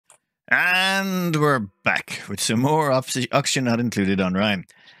And we're back with some more oxygen not included on Rime.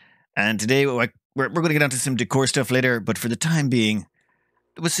 And today we're going to get onto some decor stuff later, but for the time being,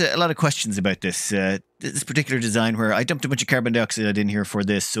 there was a lot of questions about this particular design where I dumped a bunch of carbon dioxide in here for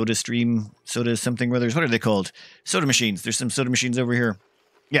this soda stream, soda something or others. What are they called? Soda machines. There's some soda machines over here.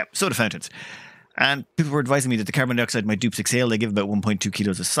 Yeah, soda fountains. And people were advising me that the carbon dioxide my dupes exhale, they give about 1.2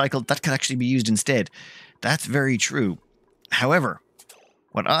 kilos a cycle. That could actually be used instead. That's very true. However,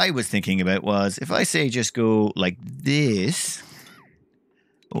 what I was thinking about was, if I say just go like this...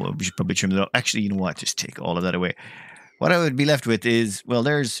 Oh, we should probably trim that off. Actually, you know what? Just take all of that away. What I would be left with is, well,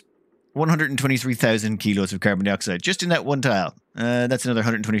 there's 123,000 kilos of carbon dioxide just in that one tile. That's another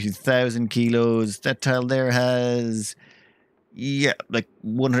 122,000 kilos. That tile there has... yeah, like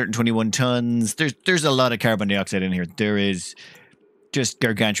 121 tons. There's a lot of carbon dioxide in here. There is just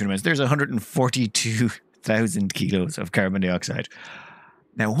gargantuan amounts. There's 142,000 kilos of carbon dioxide.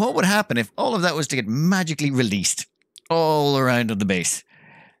 Now, what would happen if all of that was to get magically released all around on the base?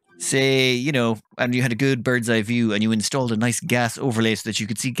 Say, you know, and you had a good bird's eye view and you installed a nice gas overlay so that you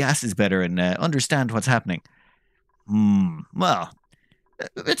could see gases better and understand what's happening. Well,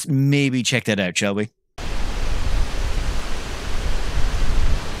 let's maybe check that out, shall we?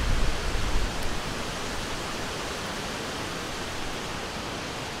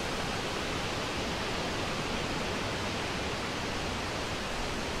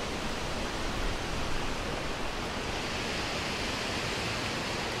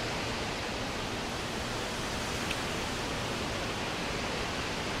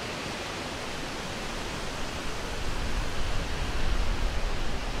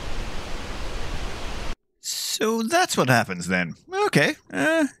 So that's what happens then. Okay.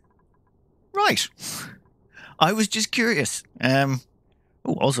 Right. I was just curious.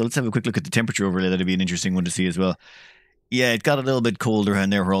 Also, let's have a quick look at the temperature overlay. That'd be an interesting one to see as well. Yeah, it got a little bit cold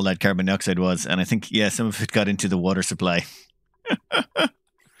around there where all that carbon dioxide was. And I think, yeah, some of it got into the water supply.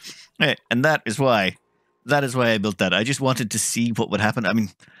 And that is why I built that. I just wanted to see what would happen. I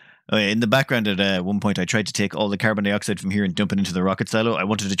mean, in the background at one point, I tried to take all the carbon dioxide from here and dump it into the rocket silo. I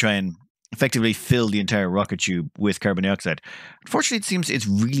wanted to try and effectively fill the entire rocket tube with carbon dioxide. Unfortunately, it seems it's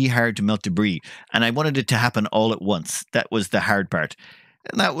really hard to melt debris, and I wanted it to happen all at once. That was the hard part.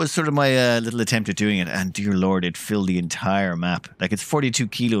 And that was sort of my little attempt at doing it, and dear Lord, it filled the entire map. Like, it's 42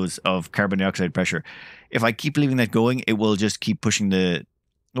 kilos of carbon dioxide pressure. If I keep leaving that going, it will just keep pushing the...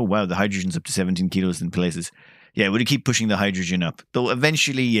 Oh, wow, the hydrogen's up to 17 kilos in places. Yeah, it would keep pushing the hydrogen up. Though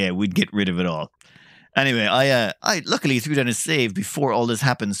eventually, yeah, we'd get rid of it all. Anyway, I luckily threw down a save before all this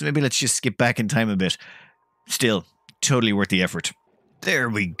happened, so maybe let's just skip back in time a bit. Still, totally worth the effort. There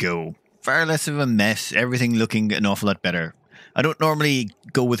we go. Far less of a mess, everything looking an awful lot better. I don't normally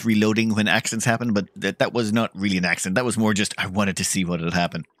go with reloading when accidents happen, but that was not really an accident. That was more just, I wanted to see what had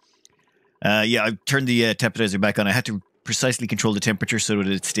happened. Yeah, I turned the temperature back on. I had to precisely control the temperature so that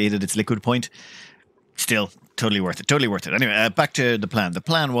it stayed at its liquid point. Still, totally worth it, totally worth it. Anyway, back to the plan. The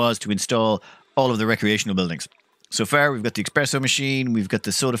plan was to install all of the recreational buildings. So far, we've got the espresso machine, we've got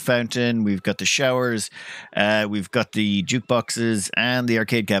the soda fountain, we've got the showers, we've got the jukeboxes, and the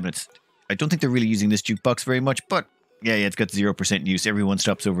arcade cabinets. I don't think they're really using this jukebox very much, but yeah, it's got 0% use. Everyone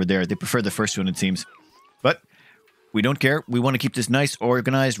stops over there. They prefer the first one, it seems. But we don't care. We want to keep this nice,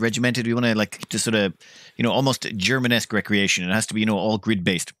 organized, regimented. We want to like just sort of, you know, almost German-esque recreation. It has to be, you know, all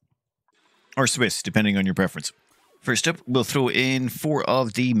grid-based. Or Swiss, depending on your preference. First up, we'll throw in 4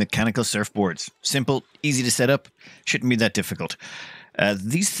 of the mechanical surfboards. Simple, easy to set up, shouldn't be that difficult.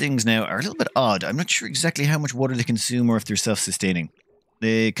 These things now are a little bit odd. I'm not sure exactly how much water they consume or if they're self-sustaining.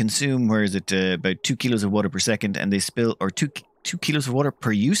 They consume, where is it, about 2 kilos of water per second, and they spill, or 2 kilos of water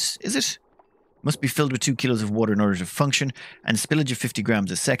per use, is it? Must be filled with 2 kilos of water in order to function, and spillage of 50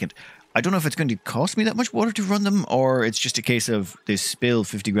 grams a second. I don't know if it's going to cost me that much water to run them, or it's just a case of they spill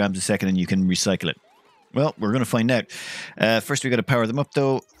 50 grams a second and you can recycle it. Well, we're going to find out. First, we got to power them up,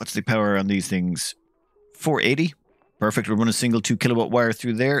 though. What's the power on these things? 480. Perfect. We'll run a single 2 kilowatt wire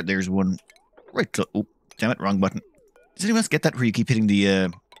through there. There's one right... Oh, damn it. Wrong button. Does anyone else get that where you keep hitting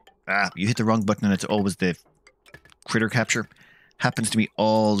the... you hit the wrong button and it's always the critter capture? Happens to me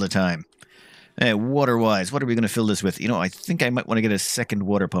all the time. Water-wise, what are we going to fill this with? You know, I think I might want to get a second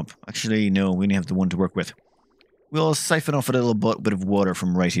water pump. Actually, no. We only have the one to work with. We'll siphon off a little bit of water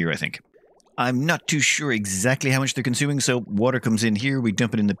from right here, I think. I'm not too sure exactly how much they're consuming, so water comes in here, we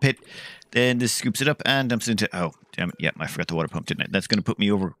dump it in the pit, then this scoops it up and dumps it into... Oh, damn it, yeah, I forgot the water pump, didn't I? That's going to put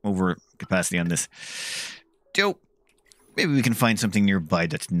me over capacity on this. Dope. Maybe we can find something nearby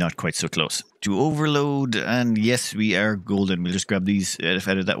that's not quite so close. To overload, and yes, we are golden. We'll just grab these out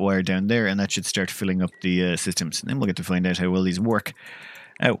of that wire down there, and that should start filling up the systems. And then we'll get to find out how well these work.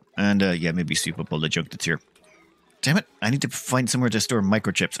 Oh, and yeah, maybe sweep up all the junk that's here. Damn it, I need to find somewhere to store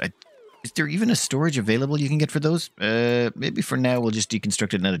microchips. Is there even a storage available you can get for those? Maybe for now we'll just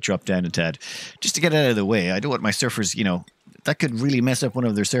deconstruct it and let it drop down a tad. Just to get it out of the way. I don't want my surfers, you know, that could really mess up one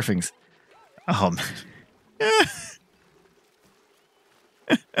of their surfings.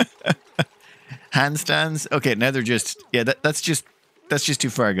 Handstands? Okay, now they're just... Yeah, that's just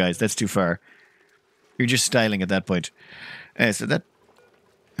too far, guys. That's too far. You're just styling at that point. So that...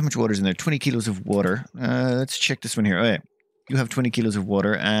 How much water is in there? 20 kilos of water. Let's check this one here. Oh, yeah. You have 20 kilos of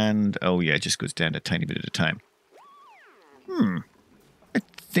water, and... Oh, yeah, it just goes down a tiny bit at a time. I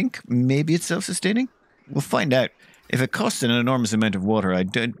think maybe it's self-sustaining. We'll find out. If it costs an enormous amount of water, I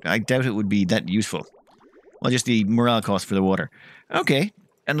doubt it would be that useful. Well, just the morale cost for the water. Okay,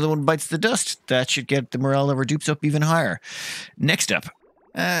 another one bites the dust. That should get the morale of our dupes up even higher. Next up,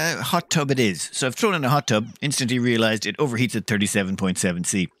 hot tub it is. So I've thrown in a hot tub, instantly realized it overheats at 37.7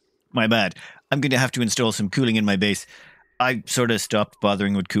 C. My bad. I'm going to have to install some cooling in my base. I sort of stopped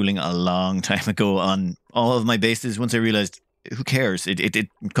bothering with cooling a long time ago on all of my bases once I realized who cares? It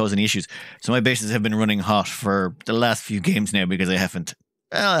didn't cause any issues. So my bases have been running hot for the last few games now because I haven't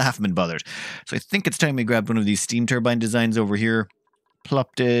been bothered. So I think it's time we grabbed one of these steam turbine designs over here,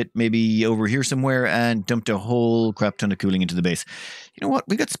 plopped it maybe over here somewhere, and dumped a whole crap ton of cooling into the base. You know what?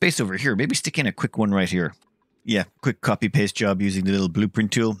 We got space over here. Maybe stick in a quick one right here. Yeah, quick copy-paste job using the little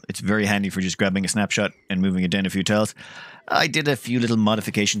blueprint tool. It's very handy for just grabbing a snapshot and moving it down a few tiles. I did a few little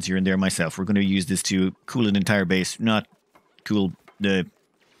modifications here and there myself. We're going to use this to cool an entire base, not cool the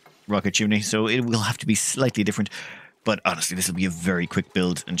rocket chimney, so it will have to be slightly different. But honestly, this will be a very quick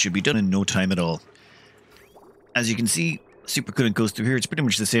build and should be done in no time at all. As you can see, supercoolant goes through here. It's pretty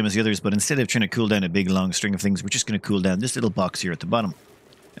much the same as the others, but instead of trying to cool down a big long string of things, we're just going to cool down this little box here at the bottom.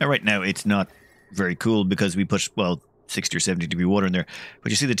 Now, right now, it's not very cool because we put, well, 60 or 70 degree water in there.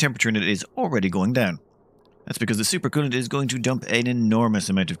 But you see the temperature in it is already going down. That's because the supercoolant is going to dump an enormous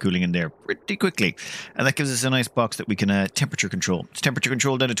amount of cooling in there pretty quickly. And that gives us a nice box that we can temperature control. It's temperature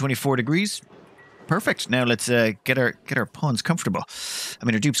controlled down to 24 degrees. Perfect. Now let's get our pawns comfortable. I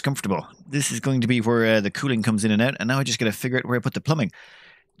mean, our dupes comfortable. This is going to be where the cooling comes in and out. And now I just got to figure out where I put the plumbing.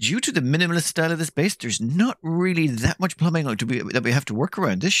 Due to the minimalist style of this base, there's not really that much plumbing that we have to work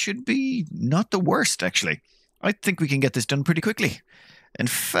around. This should be not the worst, actually. I think we can get this done pretty quickly. In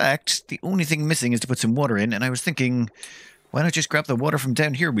fact, the only thing missing is to put some water in, and I was thinking, why not just grab the water from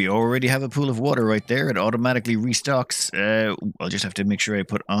down here? We already have a pool of water right there. It automatically restocks. I'll just have to make sure I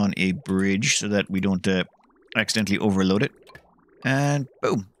put on a bridge so that we don't accidentally overload it. And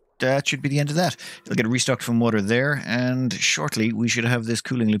boom, that should be the end of that. It'll get restocked from water there, and shortly we should have this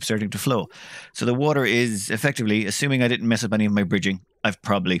cooling loop starting to flow. So the water is effectively, assuming I didn't mess up any of my bridging, I've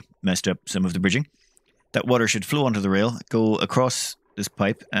probably messed up some of the bridging. That water should flow onto the rail, go across this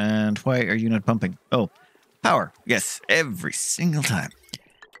pipe, and why are you not pumping? Oh, power. Yes, every single time.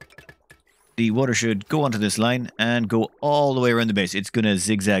 The water should go onto this line and go all the way around the base. It's going to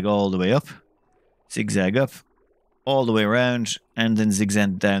zigzag all the way up, zigzag up, all the way around, and then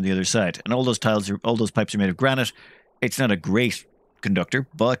zigzag down the other side. And all those pipes are made of granite. It's not a great conductor,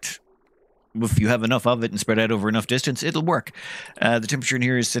 but if you have enough of it and spread out over enough distance, it'll work. The temperature in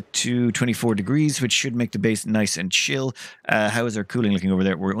here is set to 24 degrees, which should make the base nice and chill. How is our cooling looking over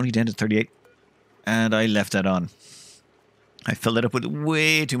there? We're only down to 38, and I left that on. I filled it up with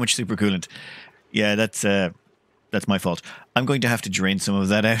way too much supercoolant. Yeah, that's my fault. I'm going to have to drain some of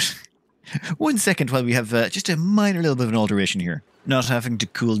that out. 1 second while we have just a minor little bit of an alteration here. Not having to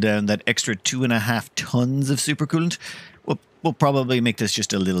cool down that extra 2.5 tons of supercoolant will probably make this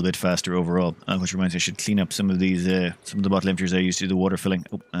just a little bit faster overall. Which reminds me, I should clean up some of these, some of the bottle emptiers I used to do the water filling.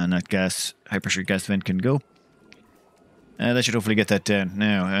 Oh, and that high pressure gas vent can go. That should hopefully get that down.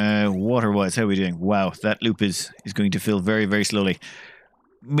 Now, water-wise, how are we doing? Wow, that loop is going to fill very, very slowly.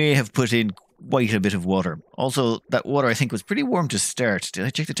 May have put in quite a bit of water. Also, that water I think was pretty warm to start. Did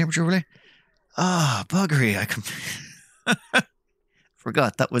I check the temperature overlay? Ah, buggery. I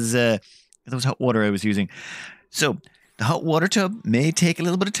forgot that was hot water I was using. So the hot water tub may take a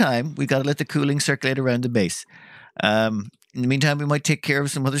little bit of time. We got to let the cooling circulate around the base. In the meantime, we might take care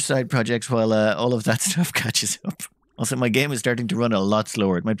of some other side projects while all of that stuff catches up. Also, my game is starting to run a lot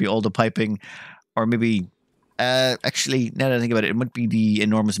slower. It might be all the piping, or maybe actually, now that I think about it, it might be the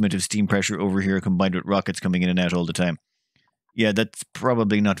enormous amount of steam pressure over here combined with rockets coming in and out all the time. Yeah, that's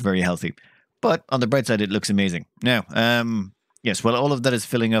probably not very healthy. But on the bright side, it looks amazing. Now, yes, while all of that is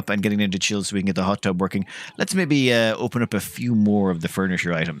filling up and getting into chill so we can get the hot tub working, let's maybe open up a few more of the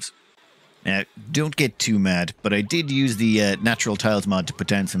furniture items. Now, don't get too mad, but I did use the natural tiles mod to put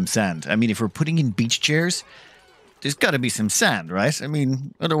down some sand. I mean, if we're putting in beach chairs, there's got to be some sand, right? I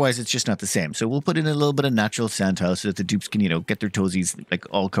mean, otherwise it's just not the same. So we'll put in a little bit of natural sand tile so that the dupes can, get their toesies like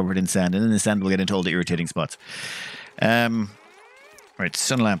all covered in sand, and then the sand will get into all the irritating spots. Right,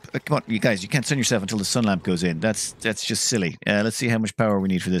 sun lamp. Come on, you guys, you can't sun yourself until the sun lamp goes in. That's just silly. Let's see how much power we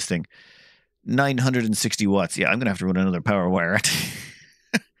need for this thing. 960 watts. Yeah, I'm going to have to run another power wire.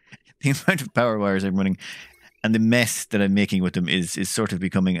 The amount of power wires I'm running and the mess that I'm making with them is sort of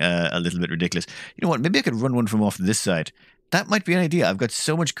becoming a little bit ridiculous. You know what? Maybe I could run one from off this side. That might be an idea. I've got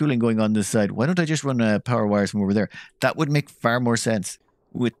so much cooling going on this side. Why don't I just run power wires from over there? That would make far more sense.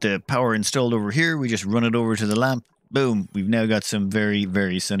 With the power installed over here, we just run it over to the lamp. Boom. We've now got some very,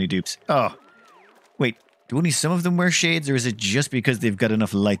 very sunny dupes. Oh, wait. Do only some of them wear shades, or is it just because they've got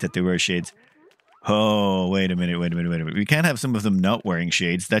enough light that they wear shades? Oh, wait a minute. We can't have some of them not wearing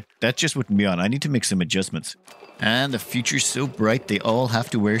shades. That just wouldn't be on. I need to make some adjustments. And the future's so bright, they all have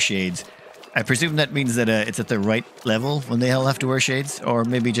to wear shades. I presume that means that it's at the right level when they all have to wear shades, or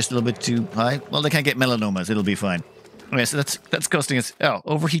maybe just a little bit too high. Well, they can't get melanomas. It'll be fine. Okay, so that's costing us... Oh,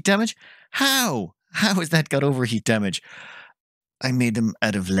 overheat damage? How? How has that got overheat damage? I made them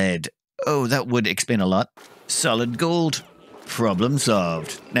out of lead. Oh, that would explain a lot. Solid gold. Problem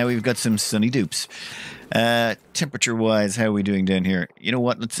solved. Now we've got some sunny dupes. Temperature-wise, how are we doing down here? You know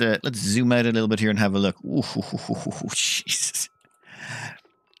what? Let's zoom out a little bit here and have a look. Ooh, Jesus.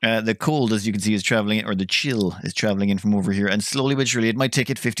 The cold, as you can see, is traveling, or the chill is traveling in from over here, and slowly but surely, it might take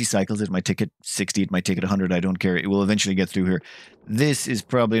it 50 cycles, it might take it 60, it might take it 100, I don't care. It will eventually get through here. This is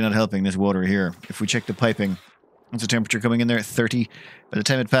probably not helping, this water here. If we check the piping, what's the temperature coming in there? 30. By the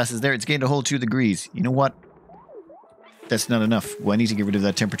time it passes there, it's gained a whole 2 degrees. You know what? That's not enough. Well, I need to get rid of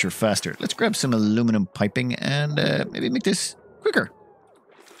that temperature faster. Let's grab some aluminum piping and maybe make this quicker.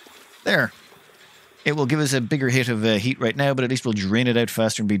 There. It will give us a bigger hit of heat right now, but at least we'll drain it out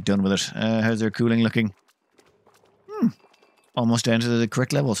faster and be done with it. How's our cooling looking? Almost down to the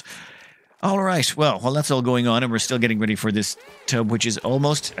correct levels. All right. Well, while that's all going on and we're still getting ready for this tub, which is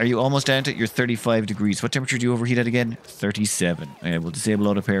almost... Are you almost down to your 35 degrees? What temperature do you overheat at again? 37. We'll disable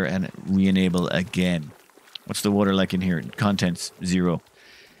auto pair and re-enable again. What's the water like in here? Contents, 0.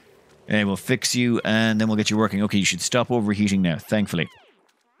 And we'll fix you and then we'll get you working. Okay, you should stop overheating now, thankfully.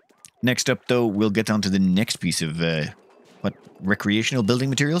 Next up, though, we'll get on to the next piece of, recreational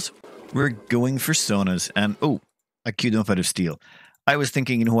building materials? We're going for saunas, and, I queued them up out of steel. I was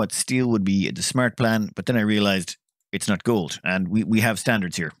thinking, you know what, steel would be the smart plan, but then I realized it's not gold, and we have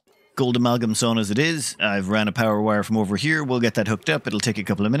standards here. Gold amalgam saunas it is. I've ran a power wire from over here. We'll get that hooked up. It'll take a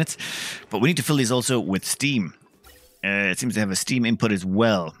couple of minutes, but we need to fill these also with steam. It seems to have a steam input as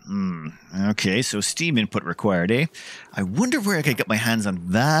well. Okay, so steam input required, eh? I wonder where I could get my hands on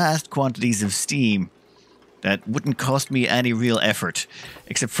vast quantities of steam that wouldn't cost me any real effort,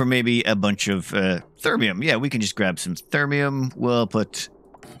 except for maybe a bunch of thermium. Yeah, we can just grab some thermium. We'll put...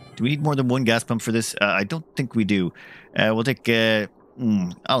 Do we need more than one gas pump for this? I don't think we do. We'll take...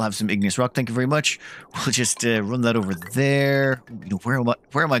 I'll have some igneous rock, thank you very much. We'll just run that over there. You know, where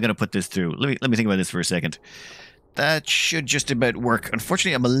am I going to put this through? Let me think about this for a second. That should just about work.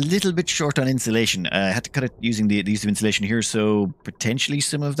 Unfortunately, I'm a little bit short on insulation. I had to cut it using the use of insulation here, so potentially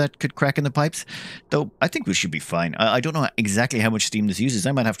some of that could crack in the pipes. Though, I think we should be fine. I don't know exactly how much steam this uses.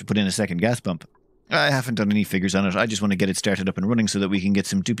 I might have to put in a second gas pump. I haven't done any figures on it. I just want to get it started up and running so that we can get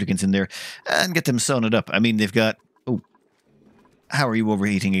some duplicants in there and get them sawned up. I mean, they've got... Oh, how are you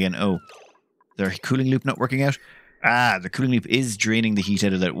overheating again? Oh, their cooling loop not working out? Ah, the cooling loop is draining the heat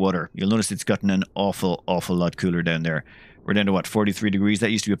out of that water. You'll notice it's gotten an awful lot cooler down there. We're down to, what, 43 degrees? That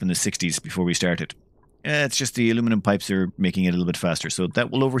used to be up in the 60s before we started. It's just the aluminum pipes are making it a little bit faster. So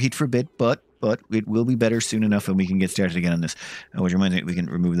that will overheat for a bit, but it will be better soon enough and we can get started again on this. Which reminds me, we can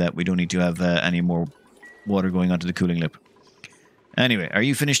remove that. We don't need to have any more water going onto the cooling loop. Anyway, are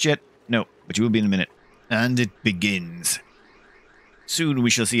you finished yet? No, but you will be in a minute. And it begins. Soon we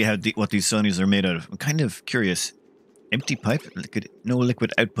shall see what these saunas are made out of. I'm kind of curious. Empty pipe? No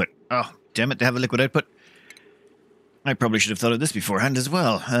liquid output. Oh, damn it, they have a liquid output. I probably should have thought of this beforehand as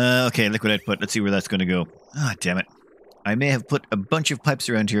well. Okay, liquid output. Let's see where that's going to go. Ah, damn it. I may have put a bunch of pipes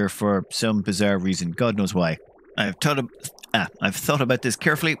around here for some bizarre reason. God knows why. I've thought about this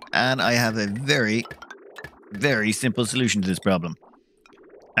carefully, and I have a very, very simple solution to this problem.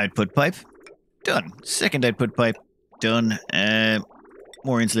 Output pipe. Done. Second output pipe. Done.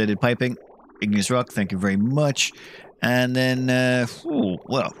 More insulated piping. Igneous rock. Thank you very much. And then,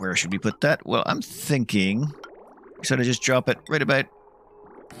 well, where should we put that? Well, I'm thinking we sort of just drop it right about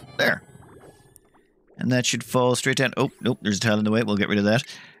there. And that should fall straight down. Oh, nope, there's a tile in the way. We'll get rid of that.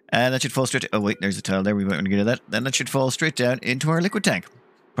 And that should fall straight... Oh, wait, there's a tile there. We might want to get rid of that. Then that should fall straight down into our liquid tank.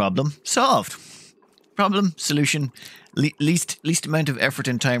 Problem solved. Problem, solution, least amount of effort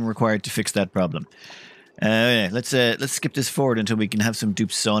and time required to fix that problem. Yeah, let's skip this forward until we can have some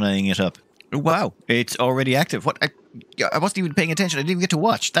dupes saunaing it up. Wow, it's already active. What? I wasn't even paying attention. I didn't even get to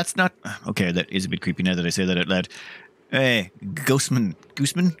watch. That's not... Okay, that is a bit creepy now that I say that out loud. Hey,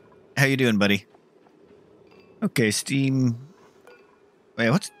 Gooseman, how you doing, buddy? Okay, steam... Wait,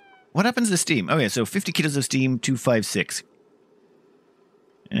 what happens to steam? Oh yeah, so 50 kilos of steam, 256.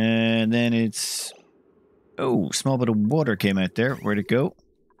 And then it's... Oh, small bit of water came out there. Where'd it go?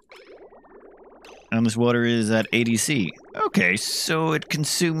 And this water is at ADC. Okay, so it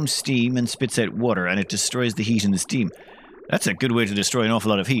consumes steam and spits out water, and it destroys the heat in the steam. That's a good way to destroy an awful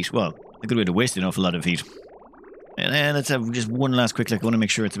lot of heat. Well, a good way to waste an awful lot of heat. And then let's have just one last quick look. I want to make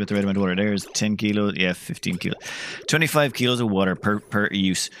sure it's about the right amount of water. There's 10 kilos. Yeah, 15 kilos. 25 kilos of water per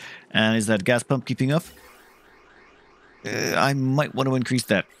use. And is that gas pump keeping up? I might want to increase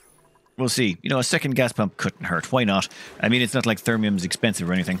that. We'll see. You know, a second gas pump couldn't hurt. Why not? I mean, it's not like thermium's expensive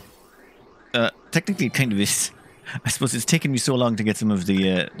or anything. Technically it kind of is. I suppose it's taken me so long to get some of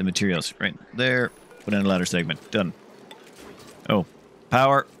the materials. Right there. Put in a ladder segment. Done. Oh.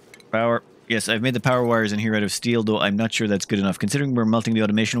 Power. Yes, I've made the power wires in here out of steel, though I'm not sure that's good enough, considering we're melting the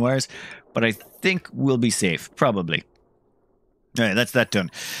automation wires. But I think we'll be safe. Probably. Alright, that's that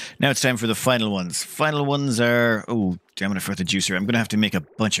done. Now it's time for the final ones. Final ones are... Oh, damn it, I forgot the juicer. I'm going to have to make a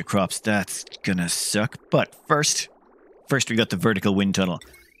bunch of crops. That's gonna suck. But first we got the vertical wind tunnel.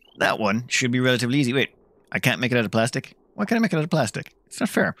 That one should be relatively easy. Wait, I can't make it out of plastic? Why can't I make it out of plastic? It's not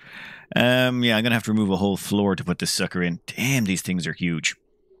fair. Yeah, I'm going to have to remove a whole floor to put this sucker in. Damn, these things are huge.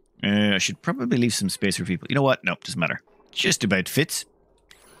 I should probably leave some space for people. You know what? Nope, doesn't matter. Just about fits.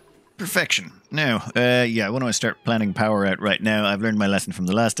 Perfection. Now, yeah, I want to start planning power out right now. I've learned my lesson from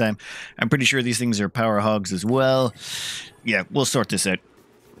the last time. I'm pretty sure these things are power hogs as well. Yeah, we'll sort this out.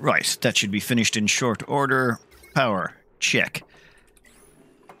 Right, that should be finished in short order. Power, check.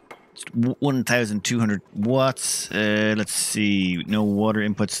 1,200 watts. Let's see. No water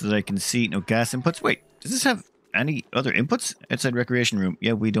inputs that I can see. No gas inputs. Wait, does this have any other inputs? Outside recreation room.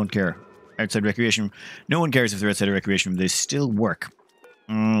 Yeah, we don't care. Outside recreation room. No one cares if they're outside a recreation room. They still work.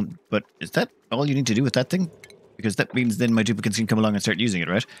 But is that all you need to do with that thing? Because that means then my duplicates can come along and start using it,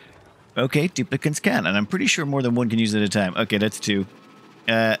 right? Okay, duplicates can. And I'm pretty sure more than one can use it at a time. Okay, that's two.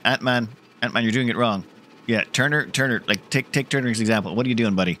 Ant-Man, you're doing it wrong. Yeah, Turner. Like, take Turner's example. What are you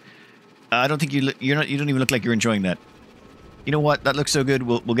doing, buddy? I don't think you don't even look like you're enjoying that. You know what? That looks so good.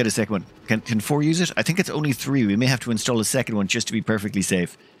 We'll get a second one. Can 4 use it? I think it's only 3. We may have to install a second one just to be perfectly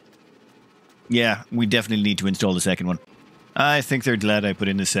safe. Yeah, we definitely need to install the second one. I think they're glad I put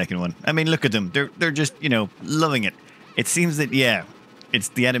in the second one. I mean, look at them. They're just, you know, loving it. It seems that, yeah, it's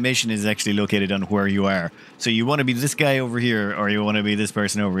the animation is actually located on where you are. So you want to be this guy over here, or you want to be this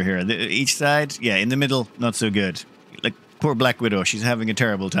person over here. Each side, yeah, in the middle, not so good. Like, poor Black Widow. She's having a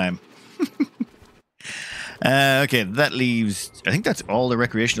terrible time. Okay, that leaves... I think that's all the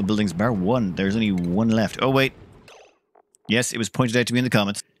recreational buildings, bar one. There's only one left. Oh, wait. Yes, it was pointed out to me in the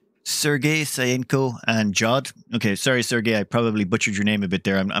comments. Sergey, Sayenko, and Jod. Okay, sorry, Sergey. I probably butchered your name a bit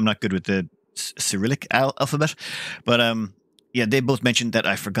there. I'm not good with the Cyrillic alphabet. But, yeah, they both mentioned that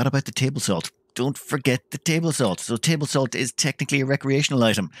I forgot about the table salt. Don't forget the table salt. So table salt is technically a recreational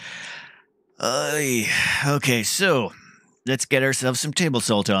item. Okay, so... let's get ourselves some table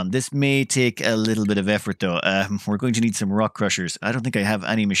salt on. This may take a little bit of effort, though. We're going to need some rock crushers. I don't think I have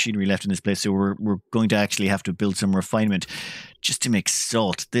any machinery left in this place, so we're going to actually have to build some refinement just to make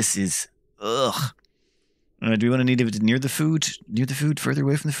salt. This is... ugh. Do we want to need it near the food? Near the food? Further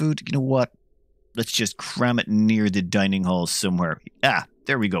away from the food? You know what? Let's just cram it near the dining hall somewhere. Ah,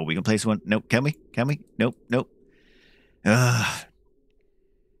 there we go. We can place one. Nope. Can we? Can we? Nope. Nope. Ugh.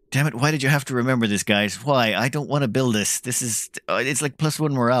 Damn it, why did you have to remember this, guys? Why? I don't want to build this. This is... it's like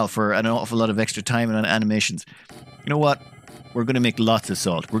 +1 morale for an awful lot of extra time and animations. You know what? We're going to make lots of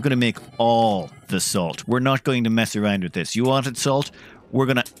salt. We're going to make all the salt. We're not going to mess around with this. You wanted salt? We're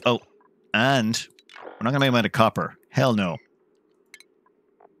going to... oh, and we're not going to make them out of copper. Hell no.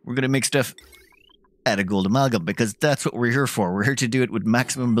 We're going to make stuff out of gold amalgam, because that's what we're here for. We're here to do it with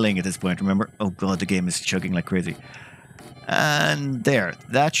maximum bling at this point, remember? Oh god, the game is chugging like crazy. And there,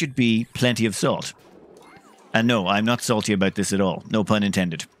 that should be plenty of salt. And no, I'm not salty about this at all. No pun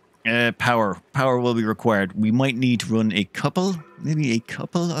intended. Power will be required. We might need to run maybe a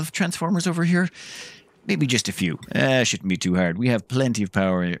couple of transformers over here. Maybe just a few. Shouldn't be too hard. We have plenty of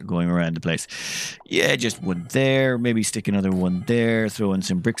power going around the place. Yeah, just one there. Maybe stick another one there. Throw in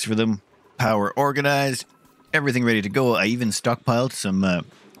some bricks for them. Power organized. Everything ready to go. I even stockpiled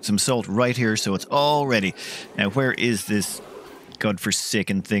some salt right here, so it's all ready. Now, where is this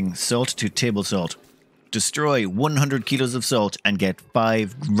godforsaken thing? Salt to table salt. Destroy 100 kilos of salt and get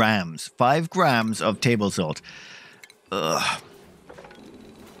 5 grams. 5 grams of table salt. Ugh.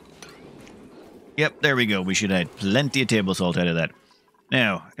 Yep, there we go. We should have plenty of table salt out of that.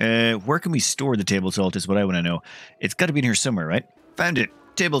 Now, where can we store the table salt is what I want to know. It's got to be in here somewhere, right? Found it.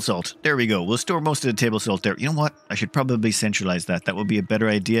 Table salt. There we go. We'll store most of the table salt there. You know what? I should probably centralize that. That would be a better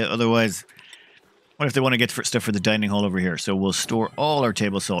idea. Otherwise, what if they want to get stuff for the dining hall over here? So we'll store all our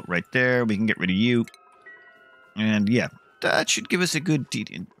table salt right there. We can get rid of you. And yeah, that should give us a good...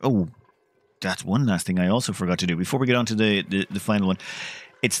 Oh, that's one last thing I also forgot to do. Before we get on to the final one.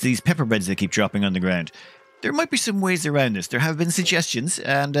 It's these pepper beds that keep dropping on the ground. There might be some ways around this. There have been suggestions,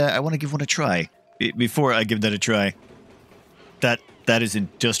 and I want to give one a try. Before I give that a try, that is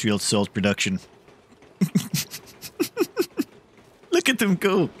industrial salt production. Look at them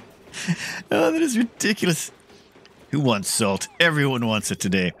go. Oh, that is ridiculous. Who wants salt? Everyone wants it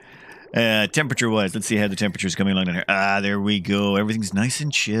today. Temperature-wise, let's see how the temperature is coming along down here. Ah, there we go. Everything's nice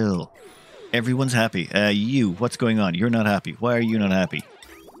and chill. Everyone's happy. You, what's going on? You're not happy. Why are you not happy?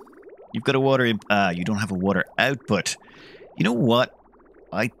 You've got a water... you don't have a water output. You know what?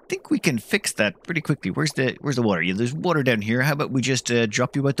 I think we can fix that pretty quickly. Where's the water? Yeah, there's water down here. How about we just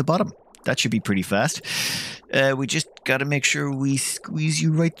drop you at the bottom? That should be pretty fast. We just got to make sure we squeeze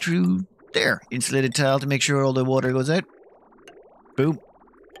you right through there. Insulated tile to make sure all the water goes out. Boom.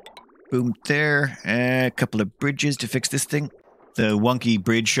 Boom there. A couple of bridges to fix this thing. The wonky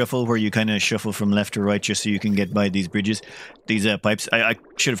bridge shuffle where you kind of shuffle from left to right just so you can get by these bridges, these pipes. I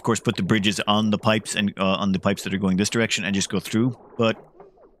should, of course, put the bridges on the pipes and on the pipes that are going this direction and just go through. But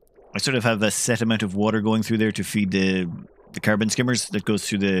I sort of have a set amount of water going through there to feed the carbon skimmers that goes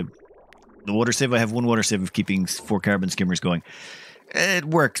through the water sieve. I have one water sieve of keeping 4 carbon skimmers going. It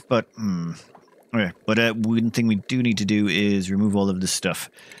works, but... Okay. But one thing we do need to do is remove all of this stuff.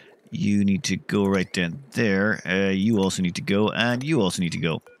 You need to go right down there. You also need to go, and you also need to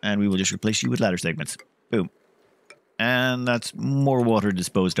go. And we will just replace you with ladder segments. Boom. And that's more water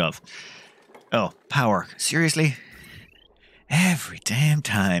disposed of. Oh, power. Seriously? Every damn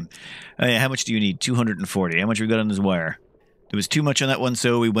time. Oh, yeah, how much do you need? 240. How much have we got on this wire? There was too much on that one,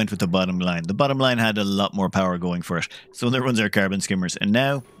 so we went with the bottom line. The bottom line had a lot more power going for it. So that runs our carbon skimmers. And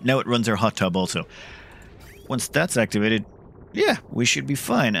now it runs our hot tub also. Once that's activated... Yeah, we should be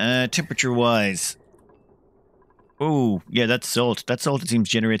fine. Temperature-wise. Oh, yeah, that's salt. That salt, it seems,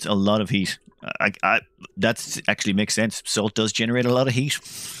 generates a lot of heat. That actually makes sense. Salt does generate a lot of heat.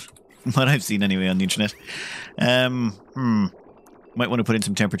 What I've seen anyway on the internet. Might want to put in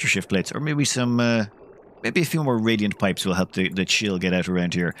some temperature shift plates. Or maybe some, maybe a few more radiant pipes will help the chill get out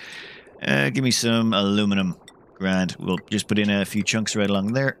around here. Give me some aluminum. Grand. We'll just put in a few chunks right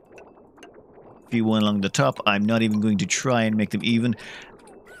along there. One along the top. I'm not even going to try and make them even.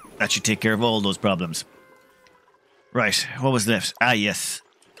 That should take care of all those problems. Right, what was left? Ah, yes.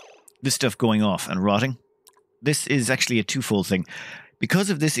 This stuff going off and rotting. This is actually a twofold thing. Because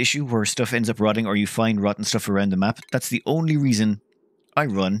of this issue where stuff ends up rotting or you find rotten stuff around the map, that's the only reason I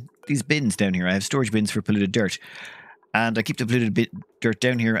run these bins down here. I have storage bins for polluted dirt. And I keep the polluted dirt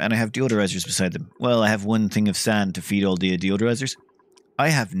down here and I have deodorizers beside them. Well, I have one thing of sand to feed all the deodorizers. I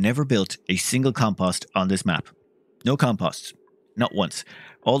have never built a single compost on this map. No composts. Not once.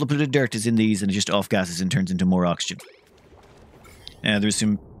 All the polluted dirt is in these and it just off-gases and turns into more oxygen. There's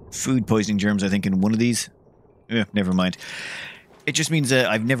some food poisoning germs, I think, in one of these. Never mind. It just means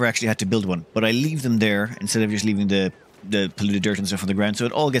I've never actually had to build one. But I leave them there instead of just leaving the polluted dirt and stuff on the ground. So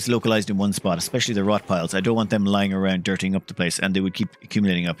it all gets localized in one spot, especially the rot piles. I don't want them lying around dirtying up the place and they would keep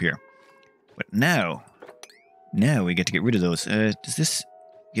accumulating up here. But now we get to get rid of those. Does this...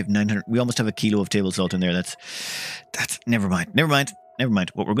 Give 900. We almost have a kilo of table salt in there. That's. Never mind.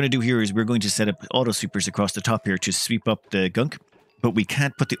 What we're going to do here is we're going to set up auto sweepers across the top here to sweep up the gunk, but we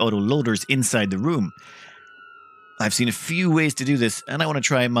can't put the auto loaders inside the room. I've seen a few ways to do this, and I want to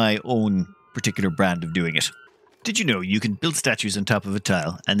try my own particular brand of doing it. Did you know you can build statues on top of a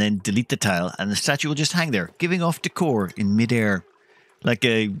tile and then delete the tile, and the statue will just hang there, giving off decor in midair, like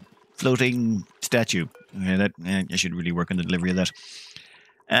a floating statue? I should really work on the delivery of that.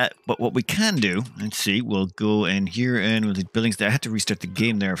 But what we can do, let's see, we'll go in here and with the buildings there. I had to restart the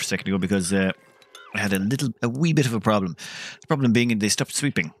game there for a second ago because I had a wee bit of a problem. The problem being they stopped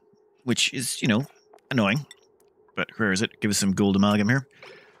sweeping, which is, annoying. But where is it? Give us some gold amalgam here.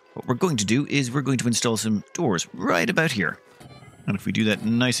 What we're going to do is we're going to install some doors right about here. And if we do that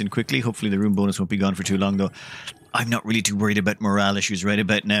nice and quickly, hopefully the room bonus won't be gone for too long though. I'm not really too worried about morale issues right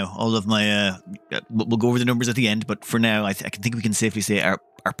about now. All of my, we'll go over the numbers at the end, but for now, I think we can safely say our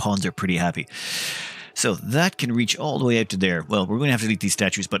pawns are pretty happy. So that can reach all the way out to there. Well, we're going to have to delete these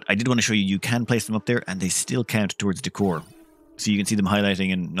statues, but I did want to show you, you can place them up there and they still count towards decor. So you can see them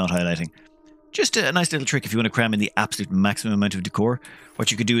highlighting and not highlighting. Just a nice little trick if you want to cram in the absolute maximum amount of decor.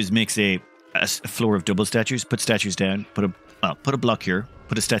 What you could do is make, say, a floor of double statues, put statues down, put a block here,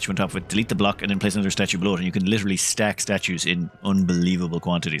 put a statue on top of it, delete the block, and then place another statue below it, and you can literally stack statues in unbelievable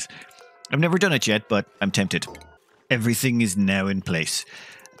quantities. I've never done it yet, but I'm tempted. Everything is now in place.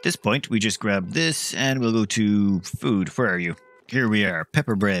 At this point, we just grab this, and we'll go to food. Where are you? Here we are,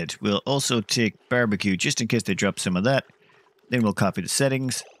 pepper bread. We'll also take barbecue, just in case they drop some of that. Then we'll copy the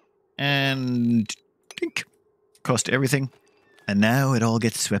settings, and think, cost everything. And now it all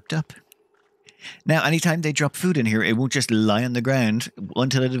gets swept up. Now, anytime they drop food in here, it won't just lie on the ground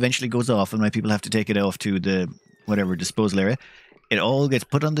until it eventually goes off and my people have to take it off to the, whatever, disposal area. It all gets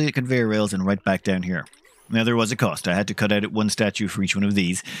put on the conveyor rails and right back down here. Now, there was a cost. I had to cut out one statue for each one of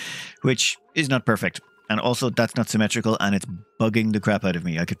these, which is not perfect. And also, that's not symmetrical and it's bugging the crap out of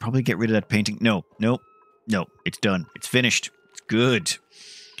me. I could probably get rid of that painting. No, it's done. It's finished. It's good.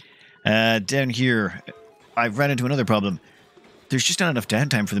 Down here, I've ran into another problem. There's just not enough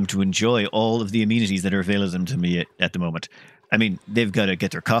downtime for them to enjoy all of the amenities that are available to me at the moment. I mean, they've got to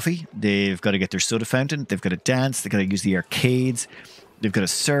get their coffee, they've got to get their soda fountain, they've got to dance, they've got to use the arcades, they've got to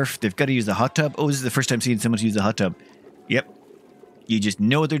surf, they've got to use the hot tub. Oh, this is the first time seeing someone use the hot tub. Yep. You just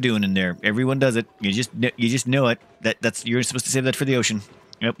know what they're doing in there. Everyone does it. You just know it. That's you're supposed to save that for the ocean.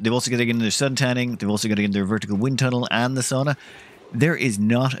 Yep. They've also got to get in their sun tanning. They've also got to get in their vertical wind tunnel and the sauna. There is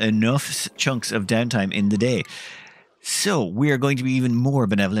not enough chunks of downtime in the day. So we are going to be even more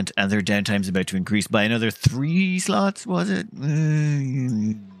benevolent, and their downtime is about to increase by another 3 slots, was it?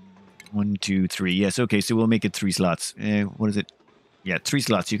 1, 2, 3. Yes, okay, so we'll make it 3 slots. What is it? Yeah, 3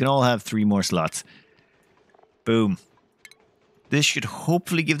 slots. You can all have 3 more slots. Boom. This should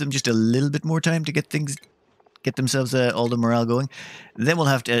hopefully give them just a little bit more time to get themselves all the morale going. Then we'll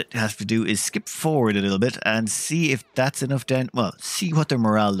have to do is skip forward a little bit and see if that's enough down. Well, see what their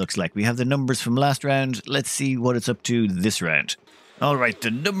morale looks like. We have the numbers from last round. Let's see what it's up to this round. All right,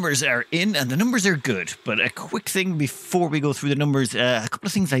 the numbers are in and the numbers are good. But a quick thing before we go through the numbers, a couple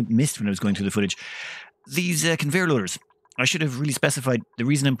of things I missed when I was going through the footage. These conveyor loaders. I should have really specified the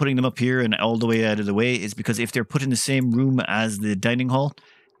reason I'm putting them up here and all the way out of the way is because if they're put in the same room as the dining hall,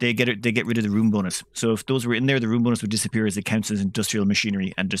 they get rid of the room bonus. So if those were in there, the room bonus would disappear as it counts as industrial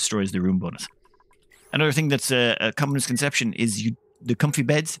machinery and destroys the room bonus. Another thing that's a common misconception is the comfy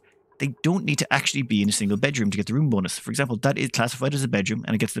beds, they don't need to actually be in a single bedroom to get the room bonus. For example, that is classified as a bedroom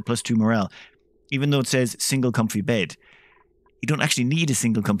and it gets the +2 morale, even though it says single comfy bed. You don't actually need a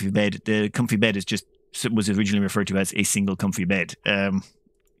single comfy bed. The comfy bed was originally referred to as a single comfy bed.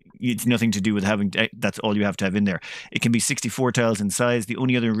 It's nothing to do with having, that's all you have to have in there. It can be 64 tiles in size. The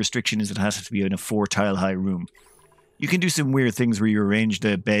only other restriction is it has to be in a 4-tile high room. You can do some weird things where you arrange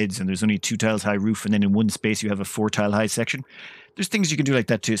the beds and there's only 2 tiles high roof and then in one space you have a 4-tile high section. There's things you can do like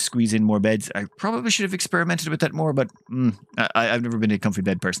that to squeeze in more beds. I probably should have experimented with that more, but I've never been a comfy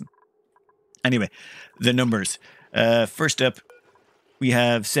bed person. Anyway, the numbers. First up, we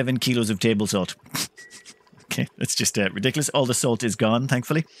have 7 kilos of table salt. Okay, that's just ridiculous. All the salt is gone,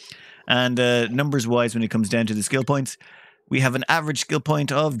 thankfully. And numbers-wise, when it comes down to the skill points, we have an average skill point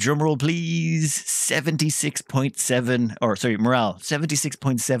of, drumroll please, 76.7, or sorry, morale.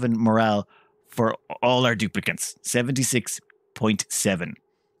 76.7 morale for all our duplicants. 76.7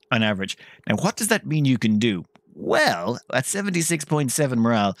 on average. Now, what does that mean you can do? Well, at 76.7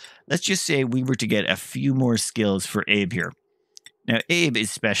 morale, let's just say we were to get a few more skills for Abe here. Now, Abe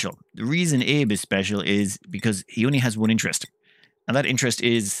is special. The reason Abe is special is because he only has one interest. And that interest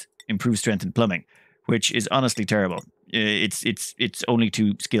is improved strength in plumbing, which is honestly terrible. It's only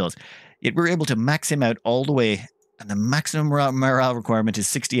 2 skills. Yet we're able to max him out all the way, and the maximum morale requirement is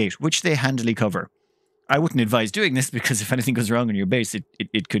 68, which they handily cover. I wouldn't advise doing this because if anything goes wrong on your base,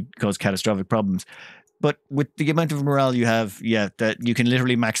 it could cause catastrophic problems. But with the amount of morale you have, yeah, that you can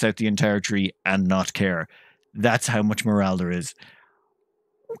literally max out the entire tree and not care. That's how much morale there is.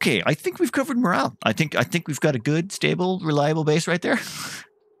 Okay, I think we've covered morale. I think we've got a good, stable, reliable base right there.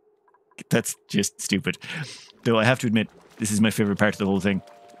 That's just stupid. Though I have to admit, this is my favorite part of the whole thing.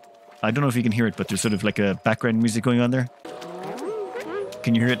 I don't know if you can hear it, but there's sort of like a background music going on there.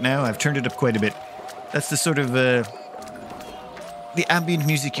 Can you hear it now? I've turned it up quite a bit. That's the sort of the ambient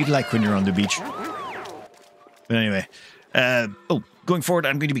music you'd like when you're on the beach. But anyway, going forward,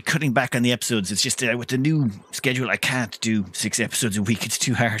 I'm going to be cutting back on the episodes. It's just with the new schedule, I can't do 6 episodes a week. It's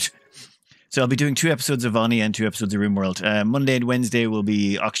too hard. So I'll be doing 2 episodes of Oni and 2 episodes of RimWorld. Monday and Wednesday will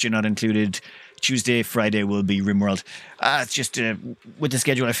be Oxygen Not Included. Tuesday, Friday will be RimWorld. It's just with the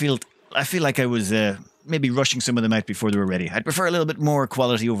schedule, I feel I feel like I was maybe rushing some of them out before they were ready. I'd prefer a little bit more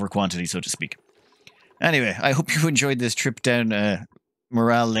quality over quantity, so to speak. Anyway, I hope you enjoyed this trip down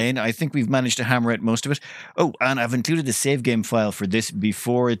Morale Lane. I think we've managed to hammer out most of it. Oh, and I've included the save game file for this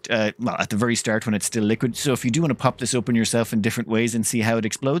before it, well, at the very start when it's still liquid. So if you do want to pop this open yourself in different ways and see how it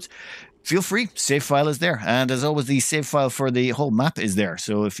explodes, feel free. Save file is there. And as always, the save file for the whole map is there.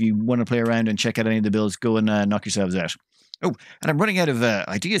 So if you want to play around and check out any of the builds, go and knock yourselves out. Oh, and I'm running out of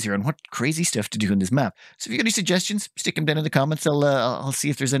ideas here on what crazy stuff to do in this map. So if you got any suggestions, stick them down in the comments. I'll see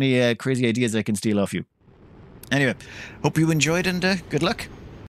if there's any crazy ideas I can steal off you. Anyway, hope you enjoyed and good luck.